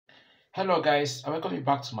Hello guys, and welcome you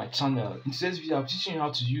back to my channel. In today's video, I'm teaching you how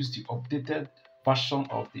to use the updated version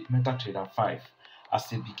of the MetaTrader 5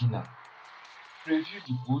 as a beginner. Review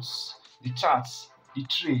the boots, the charts, the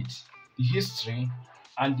trades, the history,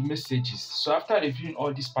 and the messages. So after reviewing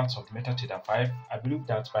all these parts of the MetaTrader 5, I believe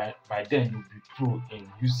that by then you'll be pro in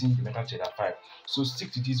using the MetaTrader 5. So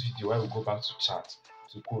stick to this video where we go back to chart,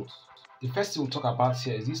 to quotes. The first thing we'll talk about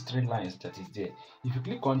here is these three lines that is there. If you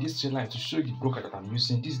click on this three lines to show you the broker that I'm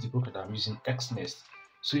using, this is the broker that I'm using, FundedNext.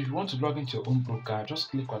 So if you want to log into your own broker,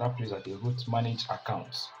 just click on that place that they wrote manage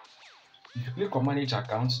accounts. If you click on manage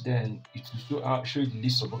accounts, then it will show you the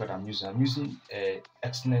list of broker that I'm using. I'm using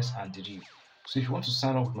FundedNext and Deriv. So if you want to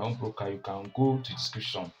sign up with my own broker, you can go to the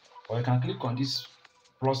description, or you can click on this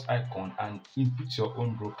plus icon and input your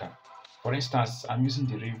own broker. For instance, I'm using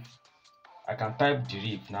Deriv. I can type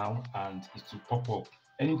Deriv now and it will pop up.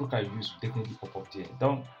 Any broker you use will definitely pop up there.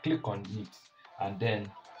 Don't click on it and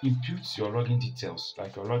then input your login details,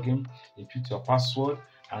 like your login, input your password,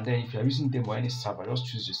 and then if you're using them or any server, just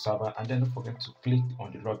choose the server and then don't forget to click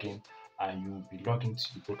on the login and you'll be logged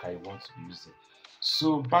into the broker you want to be using.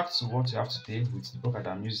 So back to what you have today with the broker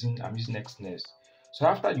that I'm using FundedNext. So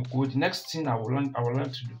after the code, the next thing I will learn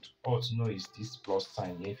to know is this plus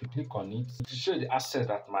sign here. If you click on it, to show the assets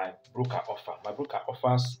that my broker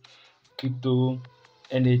offers crypto,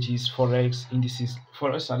 energies, forex, indices.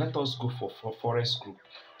 For us, let us go for forex group.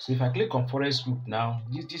 So if I click on forex group now,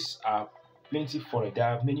 these are plenty forex. There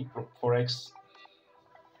are many forex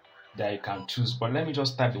that you can choose, but let me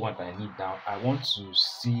just type the one that I need now. I want to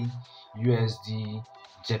see USD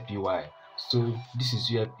JPY. So this is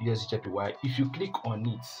USD JPY. If you click on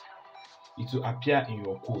it, it will appear in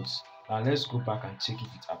your quotes. Now let's go back and check if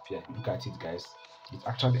it appeared. Look at it, guys. It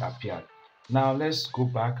actually appeared. Now let's go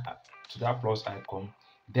back to that plus icon.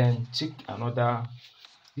 Then check another.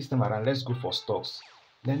 This time around, let's go for stocks.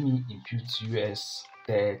 Let me input US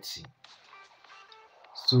 30.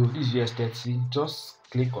 So this US 30, just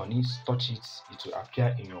click on it, touch it, it will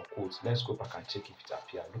appear in your quotes. Let's go back and check if it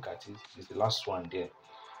appeared. Look at it, it's the last one there.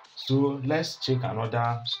 So let's check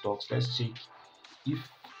another stocks. Let's check if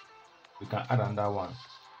we can add another one.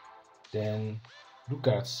 Then look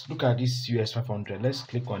at this US 500. Let's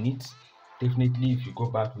click on it. Definitely, if you go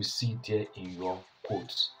back, we see it there in your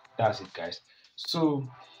quotes. That's it, guys. So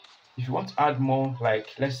if you want to add more, like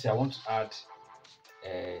let's say I want to add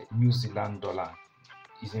New Zealand dollar.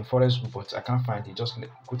 It's in forex group, but I can't find it. Just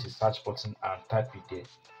go to the search button and type it there.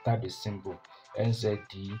 Type the symbol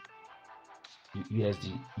NZD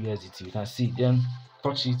USDT. You can see it, then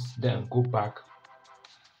touch it, then go back,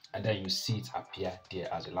 and then you see it appear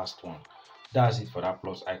there as the last one. That's it for that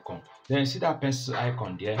plus icon. Then you see that pencil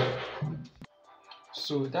icon there.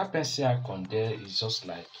 So that pencil icon there is just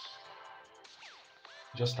like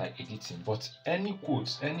editing, but any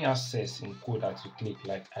quotes, any access in code that you click,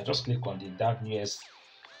 like I just click on that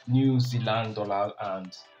New Zealand dollar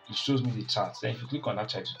and it shows me the chart. Then if you click on that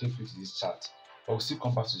chart, it will take you to this chart, but we'll still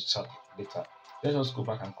come back to the chart later. Let's just go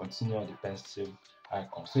back and continue on the pencil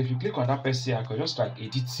icon. So if you click on that pencil icon, just like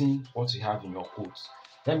editing what you have in your quotes.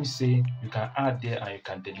 Let me say you can add there and you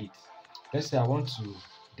can delete. Let's say I want to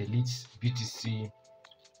delete BTC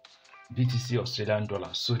Australian dollar.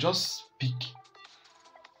 So just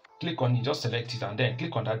click on it, just select it and then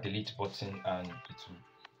click on that delete button and it will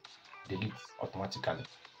delete automatically.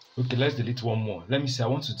 Okay, let's delete one more. Let me say I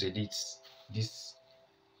want to delete this.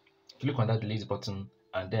 Click on that delete button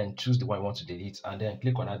and then choose the one you want to delete and then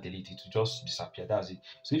click on that delete. It will just disappear. That's it.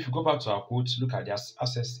 So if you go back to our quotes, look at the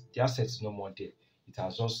assets. The assets is no more there. It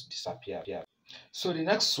has just disappeared. So the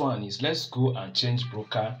next one is let's go and change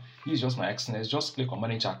broker. This is just my FundedNext. Just click on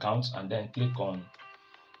manage account and then click on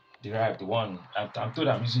Deriv, the one I'm told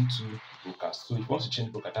I'm using two brokers. So if you want to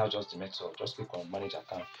change broker, that's just the method. Just click on manage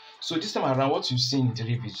account. So this time around, what you've seen in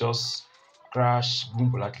Deriv is just crash,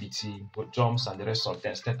 boom volatility, jumps, and the rest of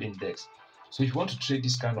them, step index. So if you want to trade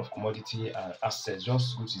this kind of commodity and assets,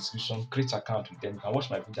 just go to the description, create account with them. You can watch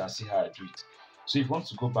my video and see how I do it. So if you want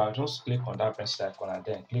to go back, just click on that pencil icon and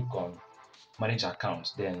then click on manage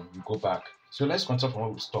account. Then you go back. So let's continue from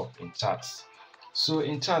where we stop in charts. So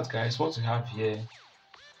in charts, guys, what we have here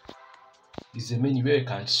is a menu where you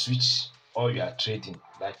can switch all your trading,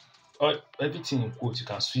 like everything in quotes. You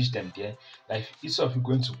can switch them there. Like instead of you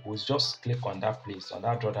going to quotes, just click on that place, on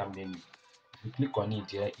that drawdown menu. If you click on it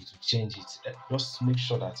there, it will change it. Just make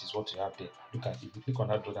sure that is what you have there. Look at it. If you click on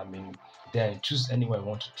that drawdown menu, then choose anyone you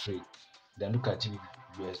want to trade. Then look at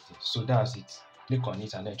USD. So that's it. Click on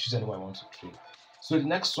it and then choose anyone you want to trade. So the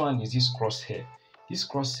next one is this crosshair. This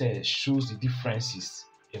crosshair shows the differences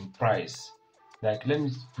in price. Like let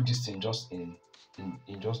me put this in just in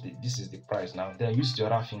in just this is the price now. Then use the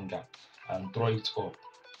other finger and draw it up.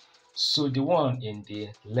 So the one in the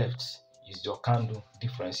left is your candle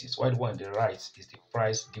differences, while the one on the right is the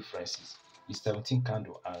price differences. It's 17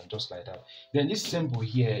 candle, and just like that. Then this symbol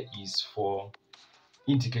here is for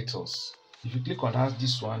indicators. If you click on that,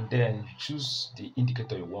 this one, then you choose the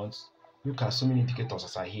indicator you want. Look at so many indicators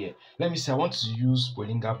as are here. Let me say I want to use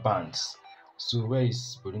Bollinger Bands. So where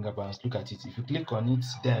is Bollinger Bands? Look at it. If you click on it,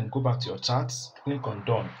 then go back to your charts, click on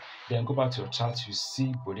done, then go back to your charts, you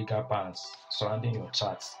see Bollinger Bands surrounding your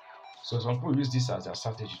charts. So some people use this as their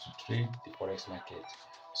strategy to trade the forex market.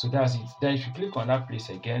 So that's it. Then if you click on that place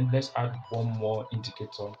again, let's add one more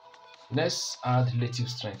indicator. Let's add relative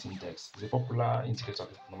strength index. It's a popular indicator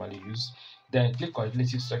people normally use. Then click on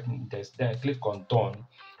relative strength index, then click on done,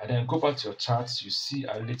 and then go back to your charts. You see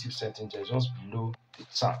a relative strength index just below the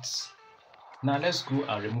charts. Now let's go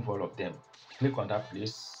and remove all of them. Click on that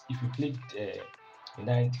place. If you click in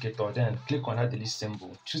that indicator, then click on that delete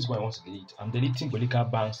symbol. Choose what you want to delete. I'm deleting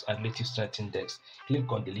Bollinger Bands and relative strength index.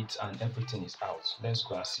 Click on delete and everything is out. Let's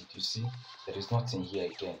go and see. You see there is nothing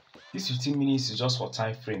here again. This 15 minutes is just for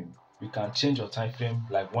time frame. You can change your time frame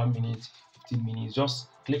like 1 minute, 15 minutes. Just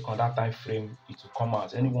click on that time frame, it will come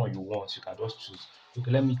out. Anyone you want, you can just choose. Okay,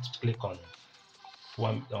 let me click on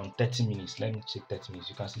 30 minutes. Let me check 30 minutes.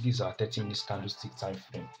 You can see this is our 30 minutes candlestick time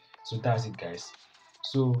frame. So that's it, guys.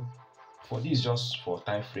 So for this, just for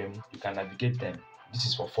time frame, you can navigate them. This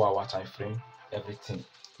is for 4-hour time frame, everything.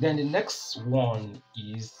 Then the next one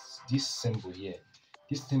is this symbol here.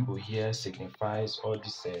 This symbol here signifies all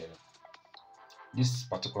this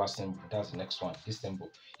particular symbol. That's the next one. This symbol,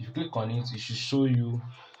 if you click on it, it should show you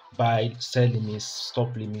buy, sell limits,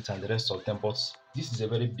 stop limits, and the rest of them. But this is a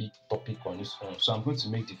very big topic on its own, so I'm going to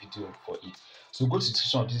make the video for it. So go to the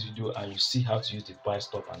description of this video and you see how to use the buy,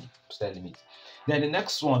 stop, and sell limit. Then the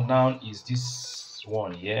next one now is this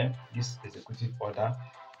one here, this executive order.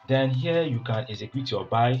 Then here you can execute your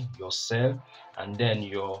buy, your sell, and then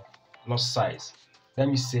your loss size. Let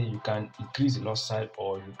me say you can increase the loss size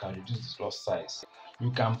or you can reduce the loss size. You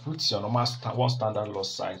can put your normal one standard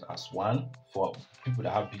loss size as 1 for people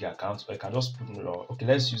that have big accounts, or you can just put okay,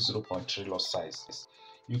 let's use 0.3 loss size.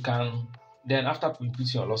 You can then, after putting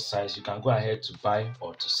your loss size, you can go ahead to buy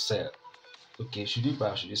or to sell. Okay, should you buy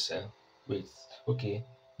or should you sell? Wait, okay,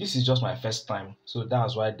 this is just my first time, so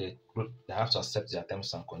that's why they have to accept their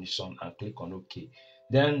terms and conditions and click on OK.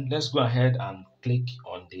 Then let's go ahead and click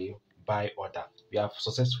on the buy order. We have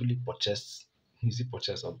successfully purchased, easy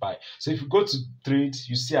purchase or buy. So if you go to trade,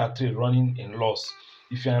 you see our trade running in loss.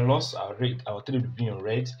 If you're in loss, our trade will be in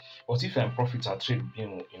red, but if you're in profit, our trade will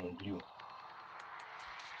be in blue.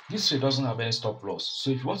 This trade doesn't have any stop loss,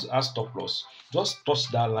 so if you want to add stop loss, just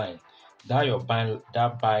touch that line,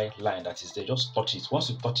 that buy line that is there. Just touch it. Once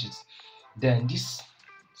you touch it, then this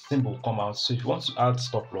symbol will come out. So if you want to add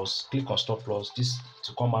stop loss, click on stop loss, this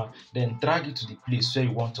to come out, then drag it to the place where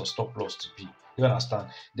you want your stop loss to be. You understand?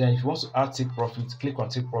 Then if you want to add take profit, click on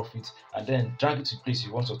take profit, and then drag it to the place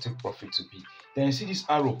you want your take profit to be. Then you see this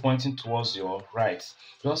arrow pointing towards your right.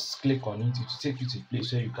 Just click on it. It will take you to a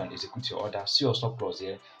place where you can execute your order. See your stop loss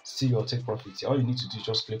here, see your take profit here. All you need to do is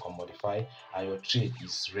just click on modify and your trade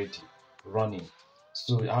is ready, running.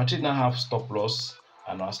 So our trade now have stop loss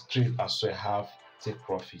and our trade as well have take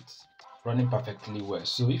profit, running perfectly well.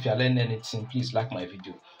 So if you are learning anything, please like my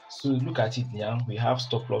video. So look at it now. We have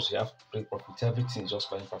stop loss, we have take profit, everything is just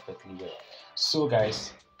running perfectly well. So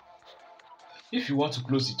guys, if you want to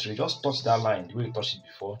close the trade, just touch that line the way you touched it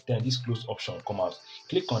before, then this close option will come out.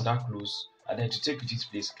 Click on that close, and then to take you to this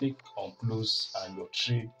place, click on close, and your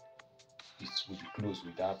trade will be closed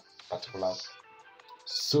with that particular.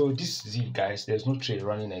 So this is it, guys. There's no trade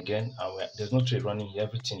running again, and there's no trade running here.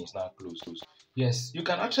 Everything is now closed. Yes, you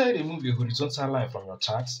can actually remove a horizontal line from your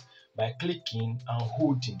charts by clicking and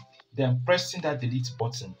holding, then pressing that delete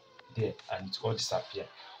button there, and it will all disappear.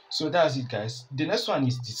 So that's it, guys. The next one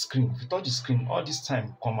is the screen. If you touch the screen, all this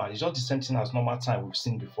time come out. It's just the same thing as normal time we've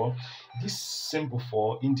seen before. This symbol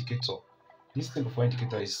for indicator, is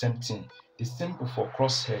the same thing. The symbol for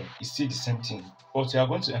crosshair is still the same thing, but we are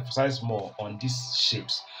going to emphasize more on these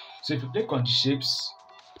shapes. So if you click on the shapes,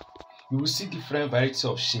 you will see different variety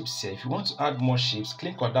of shapes here. If you want to add more shapes,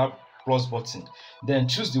 click on that plus button, then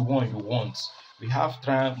choose the one you want. We have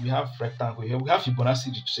triangle, we have rectangle here, we have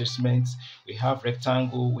Fibonacci retracement, we have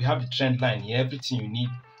rectangle, we have the trend line here. Everything you need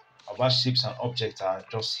about shapes and objects are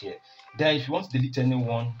just here. Then if you want to delete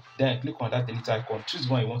anyone, then click on that delete icon, choose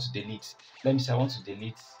the one you want to delete. Let me say I want to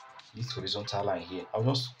delete this horizontal line here. I'll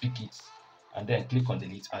just pick it and then click on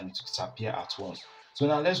delete, and it will disappear at once. So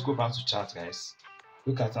now let's go back to chart, guys.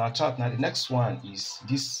 Look at our chart now. The next one is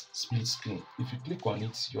this split screen. If you click on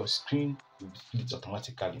it, your screen will be split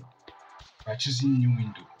automatically by choosing new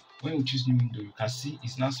window. When you choose new window, you can see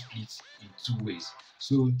it's now split in two ways.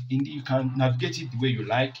 So you can navigate it the way you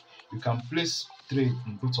like. You can place trade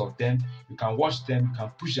in both of them. You can watch them. You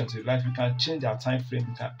can push them to the live. You can change their time frame.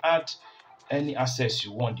 You can add any assets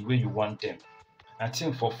you want the way you want them. I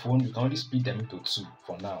think for phone, you can only split them into two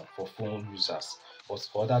for now for phone users. But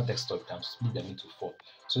for other desktop, you can split them into four.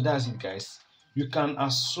 So that's it, guys. You can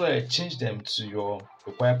as well change them to your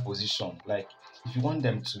required position. Like if you want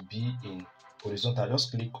them to be in horizontal,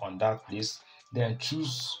 just click on that place, then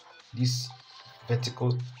choose this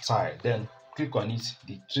vertical tile, then click on it.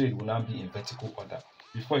 The trade will now be in vertical order.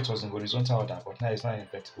 Before it was in horizontal order, but now it's not in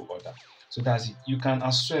vertical order. So that's it. You can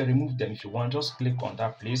as well remove them if you want. Just click on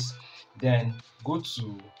that place, then go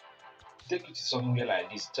to take you to somewhere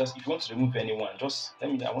like this. Just if you want to remove anyone, just I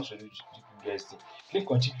want to remove GPUSD.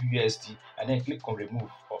 Click on GPUSD and then click on remove.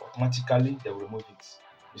 Automatically they will remove it.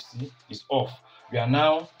 You see, it's off. We are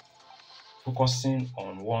now focusing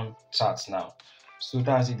on one chart now. So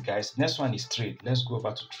that's it, guys. Next one is trade. Let's go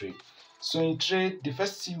over to trade. So in trade, the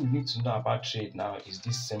first thing we need to know about trade now is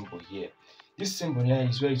this symbol here. This symbol here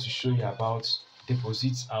is where it will show you about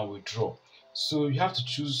deposits and withdraw. So you have to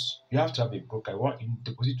choose, you have to have a broker. I want to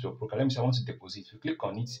deposit to a broker. Let me say I want to deposit. If you click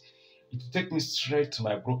on it, it will take me straight to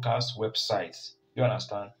my broker's website. You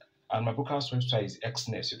understand? And my broker's website is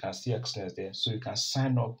FundedNext. You can see FundedNext there. So you can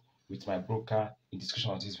sign up with my broker in the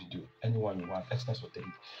description of this video. Anyone you want, FundedNext will tell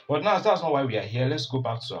you. But now that's not why we are here. Let's go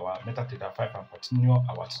back to our MetaTrader 5 and continue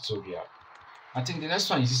our tutorial. I think the next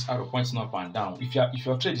one is this arrow pointing up and down. If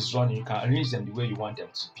your trade is running, you can arrange them the way you want them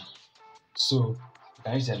to be. So you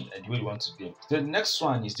can arrange them the way you want to be. The next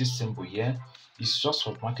one is this symbol here. It's just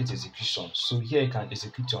for market execution. So here you can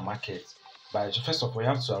execute your market. But first of all, you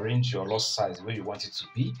have to arrange your loss size the way you want it to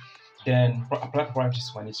be. Then apply proper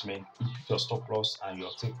risk management, input your stop loss and your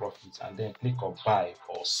take profit, and then click on buy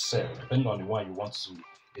or sell, depending on the one you want to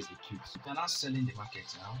execute. You are now selling the market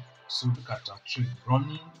now. So look at our trade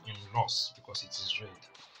running in loss because it is red.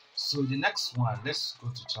 So the next one, let's go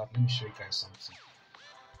to chart. Let me show you guys something.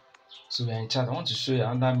 So we are in chart. I want to show you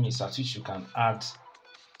another means at which you can add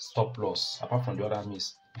stop loss apart from the other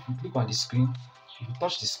means. If you click on the screen, if you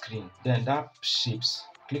touch the screen, then that shapes,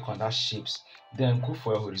 click on that shapes, then go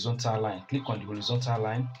for a horizontal line. Click on the horizontal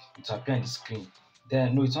line, it will appear on the screen.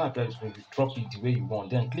 Then no, it's not appear when you drop it the way you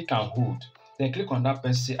want. Then click and hold. Then click on that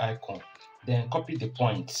pencil icon. Then copy the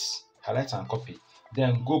points, highlight and copy.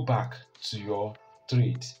 Then go back to your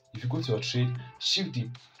trade. If you go to your trade, shift the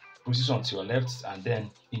position to your left and then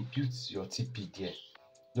input your TP there.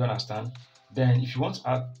 You understand? Then if you want to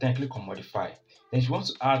add, then click on modify. Then if you want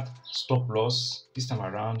to add stop loss this time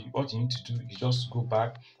around, what you need to do is just go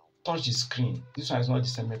back, touch the screen. This one is not the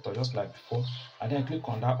same method, just like before, and then click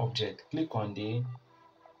on that object. Click on the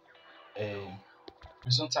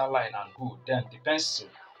horizontal line and go. Then the pencil,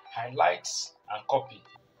 highlight and copy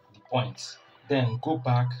the points. Then go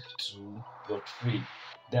back to your trade.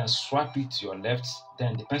 Then swipe it to your left.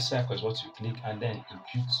 Then the pencil icon is what you click, and then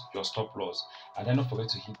input your stop loss. And then don't forget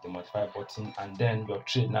to hit the modify button. And then your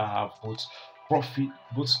trade now have both profit,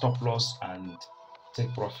 both stop loss and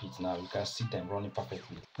take profit. Now you can see them running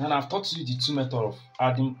perfectly. Now I've taught you the two methods of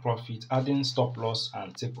adding profit, adding stop loss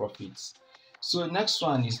and take profits. So the next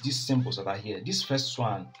one is these symbols that are here. This first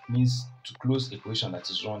one means to close a position that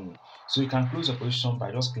is running. So you can close a position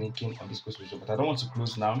by just clicking on this position, but I don't want to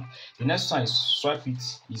close now. The next one is swipe it,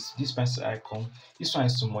 is this pencil icon. This one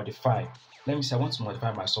is to modify. Let me say I want to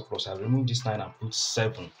modify my stop loss. I remove this line and put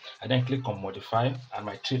 7. And then click on modify, and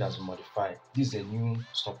my trade has been modified. This is a new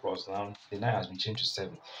stop loss now. The line has been changed to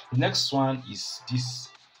 7. The next one is this.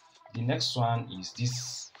 The next one is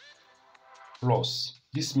this plus.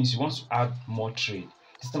 This means you want to add more trade.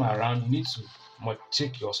 This time around, you need to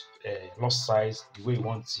check your loss size the way you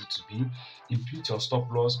want it to be. Input your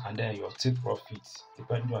stop loss and then your take profit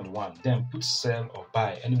depending on the one. Then put sell or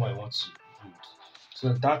buy, anyone you want to use.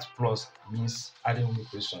 So that plus means adding new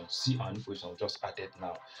position. See our new position we just added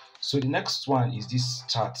now. So the next one is this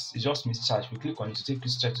chart. It just means chart. If you click on it to take you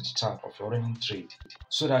straight to the chart of your running trade,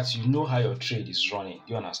 so that you know how your trade is running.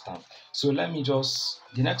 Do you understand? So let me just,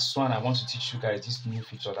 the next one I want to teach you guys this new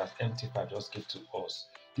feature that mt5 just gave to us.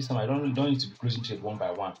 This time I don't need to be closing trade one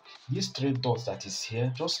by one. These 3 dots that is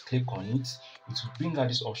here, just click on it. It will bring out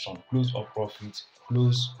this option: close all profit,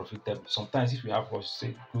 close profitable. Sometimes if you have loss,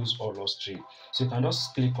 say close all loss trade. So you can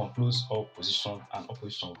just click on close all position and all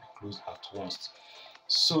position will be closed at once.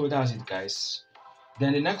 So that's it, guys.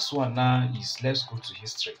 Then the next one now is, let's go to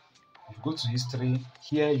history. If you go to history,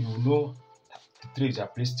 here you know the trades are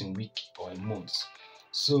placed in week or in months.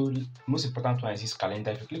 So most important one is this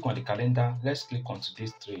calendar. If you click on the calendar, let's click on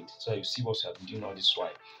today's trade so you see what we have been doing all this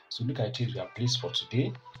while. So look at trade we have placed for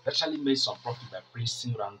today. We actually made some profit by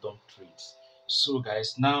placing random trades. So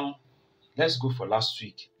guys, now let's go for last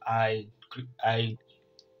week. I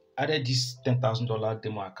added this $10,000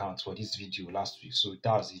 demo account for this video last week. So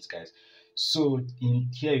that was it, guys. So in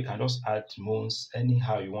here you can just add months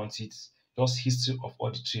anyhow you want it, just history of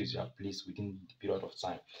all the trades you have placed within the period of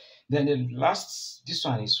time. Then the last, this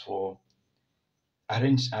one is for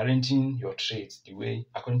arranging your trades the way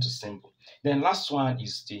according to symbol. Then last one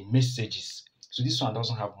is the messages. So this one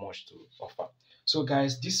doesn't have much to offer. So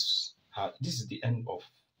guys, this is the end of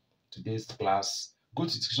today's class. Go to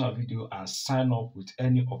the description of the video and sign up with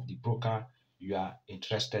any of the broker you are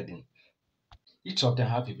interested in. Each of them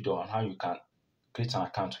have a video on how you can create an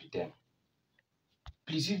account with them.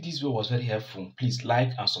 Please, if this video was very helpful, please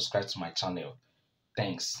like and subscribe to my channel.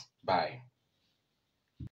 Thanks. Bye.